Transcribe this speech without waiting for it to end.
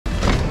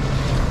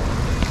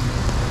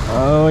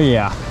Oh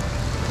yeah.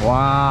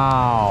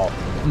 Wow.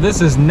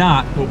 This is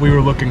not what we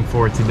were looking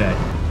for today.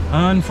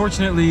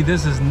 Unfortunately,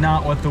 this is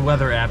not what the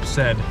weather app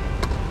said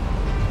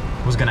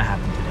was gonna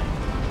happen today.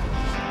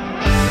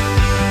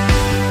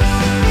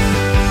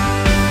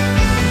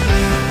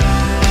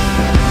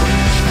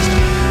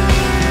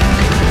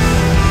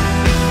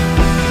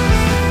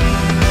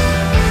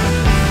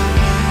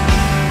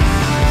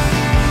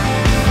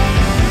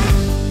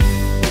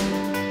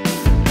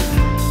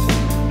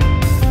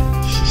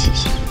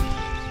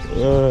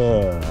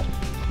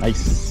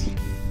 Nice.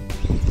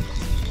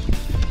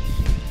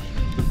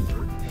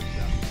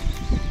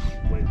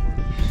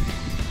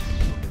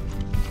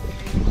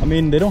 I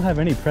mean, they don't have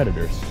any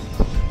predators,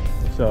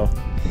 so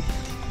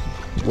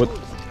what?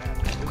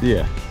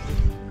 Yeah.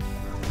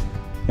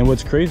 And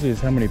what's crazy is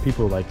how many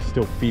people like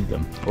still feed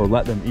them or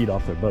let them eat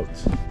off their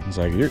boats. It's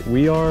like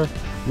we are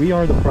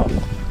the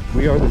problem.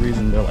 We are the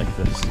reason they're like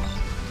this.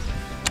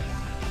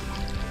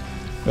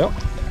 Well,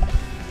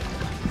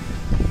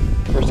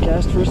 first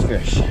cast, first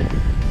fish.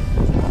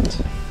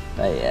 Not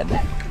bad.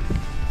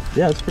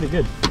 Yeah, that's pretty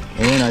good.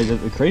 And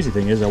then the crazy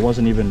thing is I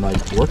wasn't even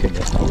like working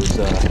it.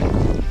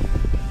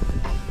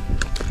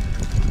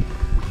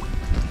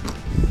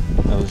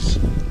 I was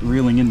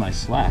reeling in my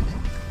slack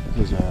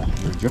because we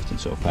were drifting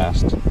so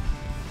fast.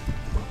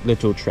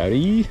 Little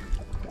trouty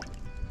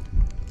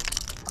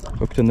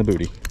hooked in the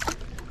booty.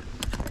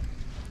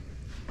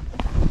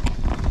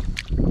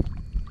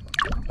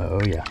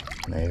 Oh yeah,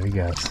 there he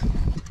goes.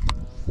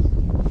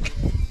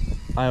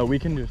 We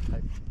can just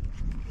type.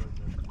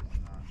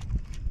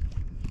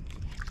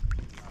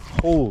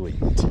 Holy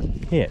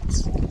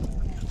tits.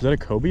 Is that a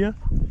cobia?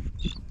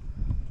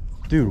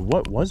 Dude,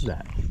 what was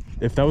that?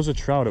 If that was a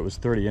trout, it was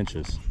 30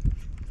 inches.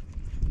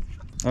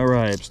 All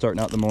right,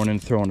 starting out the morning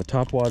throwing a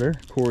topwater.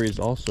 Corey's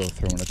also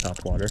throwing a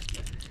topwater.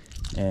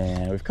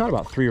 And we've caught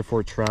about 3 or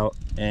 4 trout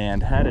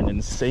and had an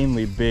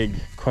insanely big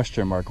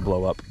question mark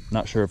blow up.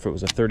 Not sure if it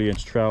was a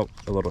 30-inch trout,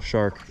 a little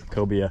shark,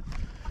 cobia,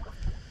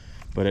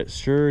 but it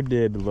sure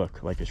did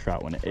look like a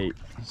trout when it ate.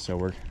 So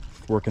we're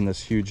working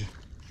this huge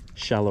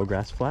shallow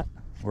grass flat.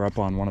 We're up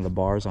on one of the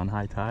bars on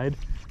high tide,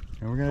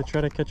 and we're gonna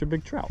try to catch a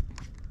big trout.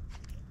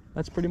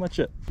 That's pretty much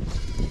it.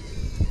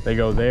 They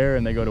go there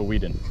and they go to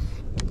Whedon.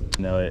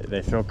 No,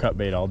 they throw cut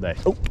bait all day.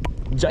 Oh,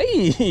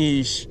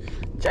 Jaish!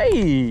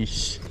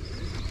 Jaish!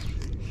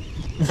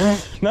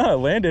 No, it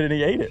landed and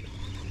he ate it.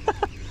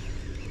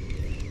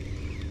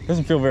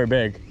 Doesn't feel very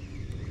big.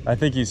 I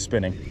think he's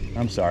spinning.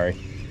 I'm sorry.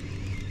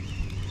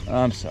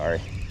 I'm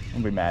sorry.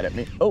 Don't be mad at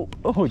me. Oh,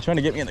 he's trying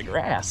to get me in the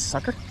grass,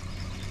 sucker.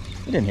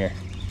 Get in here.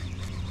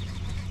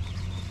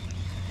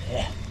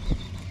 Yeah.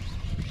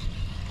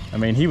 I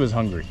mean, he was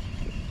hungry.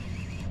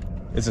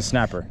 It's a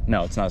snapper.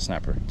 No, it's not a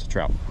snapper. It's a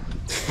trout.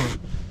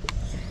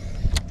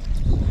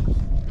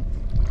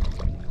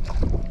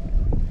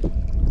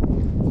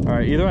 All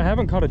right, either I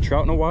haven't caught a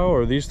trout in a while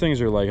or these things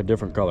are like a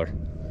different color.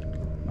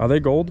 Are they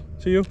gold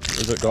to you?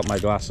 Or is it got my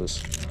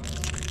glasses? I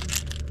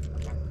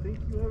think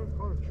you haven't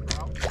caught a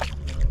trout.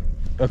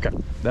 Okay,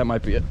 that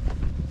might be it.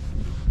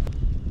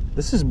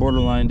 This is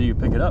borderline, do you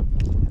pick it up?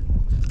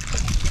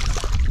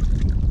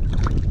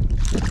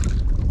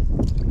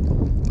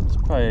 It's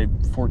probably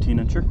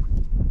 14-incher.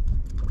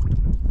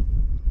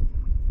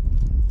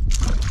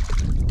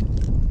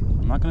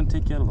 I'm not gonna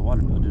take you out of the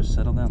water, but just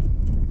settle down.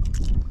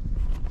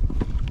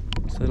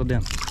 Settle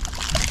down.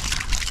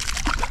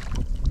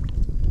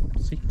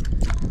 See?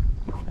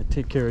 I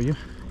take care of you,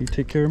 you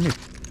take care of me.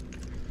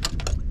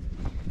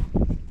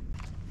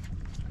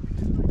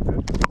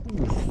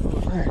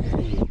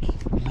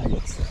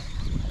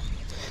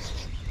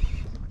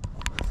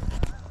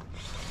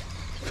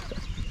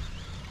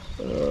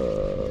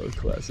 Oh,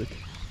 classic.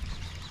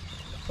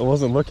 I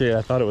wasn't looking,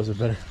 I thought it was a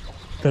better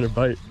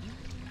bite.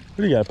 What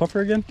do you got, a puffer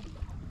again?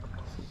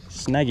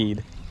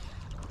 Snaggied.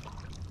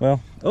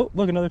 Well, oh,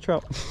 look, another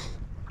trout.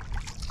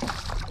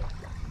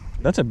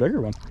 That's a bigger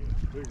one.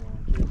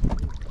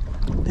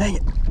 Dang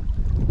it.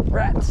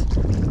 Rats.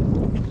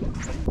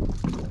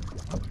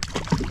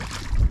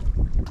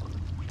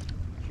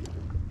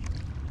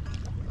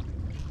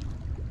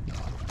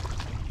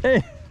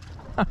 Hey.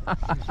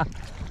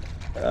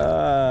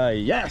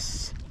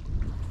 Yes.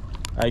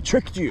 I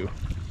tricked you.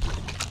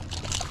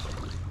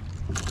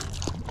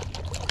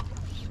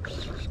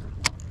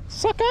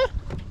 Sucker.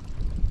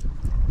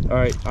 All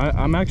right,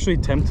 I'm actually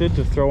tempted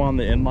to throw on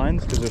the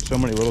inlines because there's so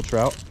many little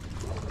trout,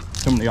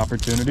 so many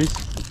opportunities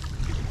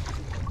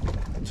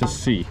to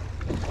see.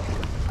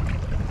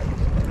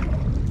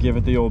 Give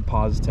it the old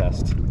pause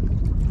test.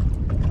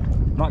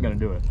 I'm not gonna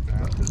do it.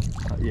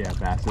 Yeah,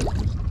 Bassett.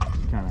 Just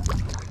kind of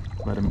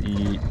let them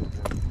eat.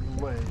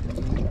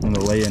 I'm gonna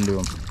lay into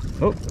them.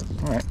 Oh,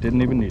 all right,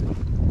 didn't even need it.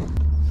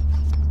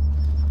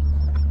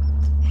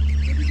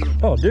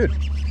 Oh, dude.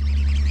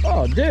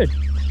 Oh, dude.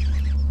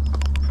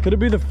 Could it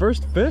be the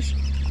first fish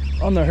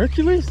on the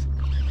Hercules?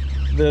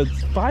 The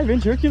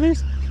 5-inch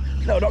Hercules?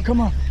 No, don't come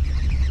up.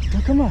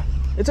 Don't come up.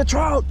 It's a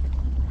trout.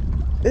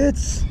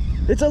 It's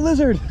a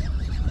lizard.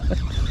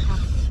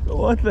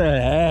 What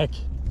the heck?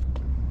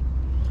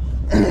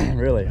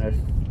 Really,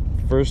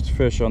 First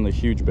fish on the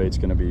huge bait's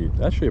gonna be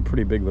actually a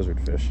pretty big lizard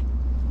fish.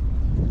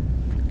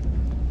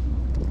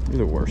 You're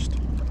the worst.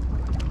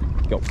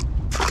 Go.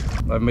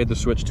 I've made the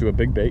switch to a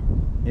big bait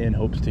in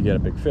hopes to get a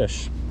big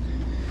fish.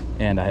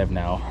 And I have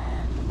now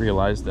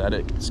realized that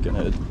it's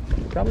gonna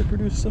probably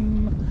produce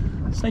some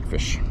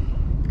snakefish.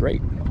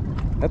 Great.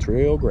 That's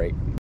real great.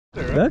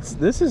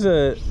 This is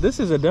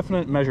a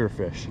definite measure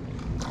fish.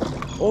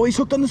 Oh, he's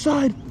hooked on the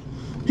side.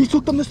 He's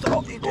hooked on the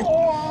side.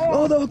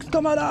 Oh, the hook's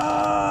coming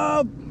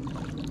up.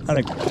 I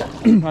think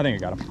I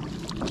got him.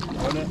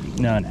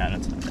 No, that's not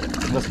it.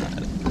 Let's not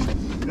hit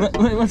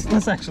it.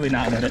 Let's actually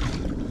not hit it.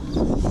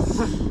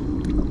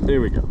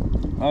 There we go.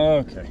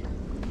 Okay.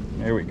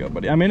 There we go,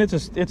 buddy. I mean, it's a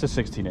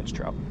 16-inch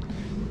trout.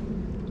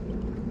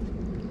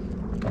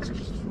 That's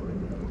just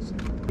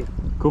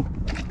cool.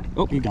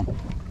 Oh, you got him.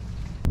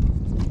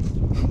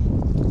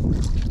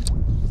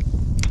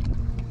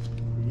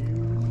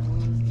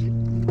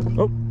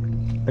 Oh,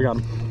 I got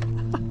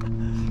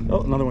him.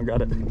 Oh, another one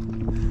got it.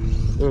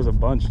 There was a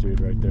bunch, dude,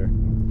 right there.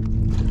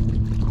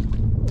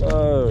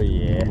 Oh,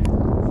 yeah.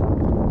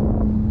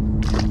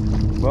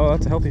 Well,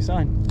 that's a healthy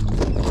sign.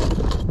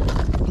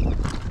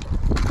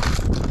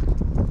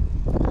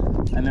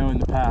 I know in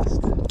the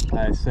past,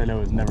 I said I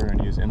was never going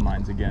to use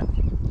inlines again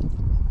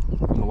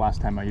from the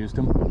last time I used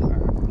them.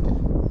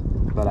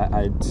 But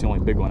it's the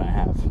only big one I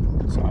have.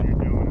 So I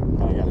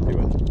got to do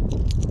it.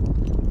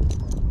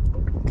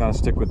 Gotta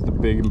stick with the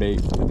big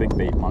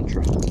bait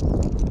mantra.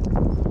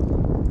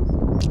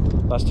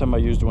 Last time I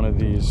used one of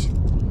these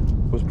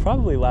was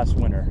probably last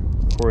winter.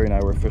 Corey and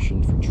I were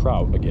fishing for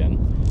trout again,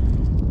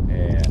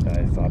 and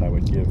I thought I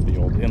would give the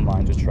old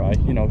inlines a try.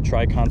 You know,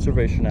 try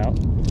conservation out,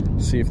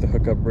 see if the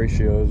hookup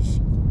ratio's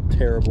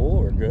terrible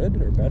or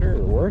good or better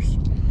or worse.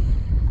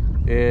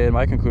 And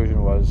my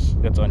conclusion was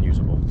it's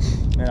unusable,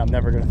 and I'm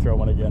never gonna throw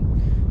one again.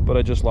 But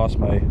I just lost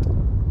my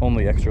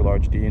only extra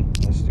large Dean.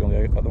 This is the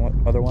only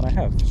other one I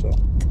have, so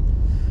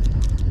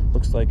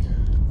looks like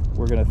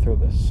we're gonna throw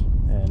this,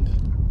 and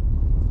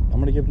I'm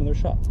gonna give it another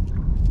shot.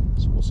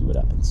 So we'll see what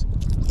happens.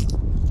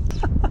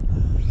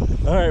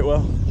 All right,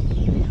 well,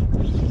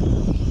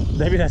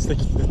 maybe that's the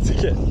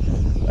ticket.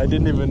 I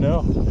didn't even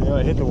know. You know,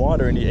 I hit the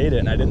water and he ate it,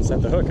 and I didn't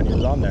set the hook, and he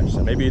was on there.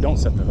 So maybe you don't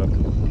set the hook.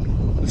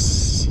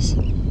 Is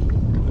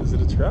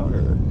it a trout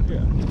or?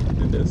 Yeah,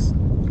 it is.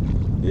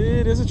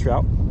 It is a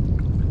trout.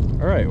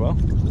 All right, well,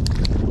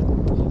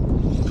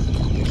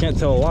 I can't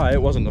tell a lie.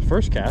 It wasn't the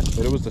first cast,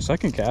 but it was the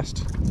second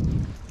cast.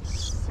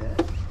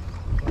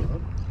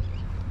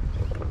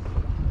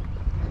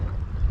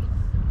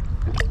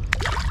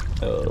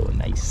 Oh,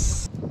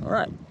 nice. All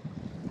right.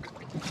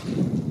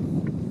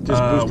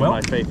 Just boosted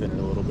my faith in it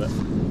a little bit.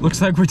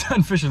 Looks like we're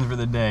done fishing for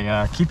the day.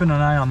 Keeping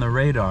an eye on the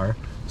radar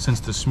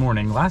since this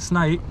morning. Last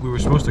night, we were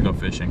supposed to go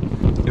fishing.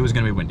 It was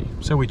gonna be windy,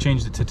 so we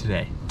changed it to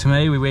today.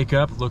 Today, we wake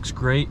up, looks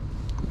great.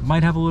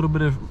 Might have a little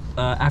bit of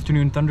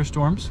afternoon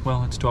thunderstorms.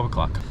 Well, it's 12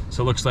 o'clock.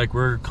 So it looks like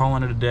we're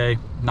calling it a day.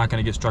 Not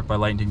gonna get struck by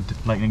lightning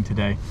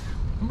today.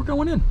 And we're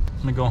going in.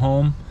 I'm gonna go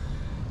home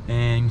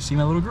and see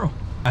my little girl.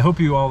 I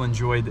hope you all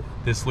enjoyed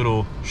this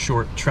little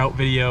short trout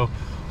video.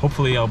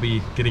 Hopefully I'll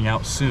be getting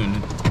out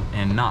soon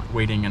and not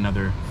waiting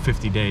another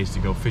 50 days to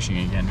go fishing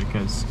again,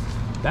 because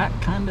that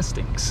kind of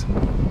stinks.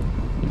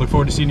 Look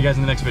forward to seeing you guys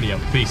in the next video.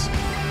 Peace.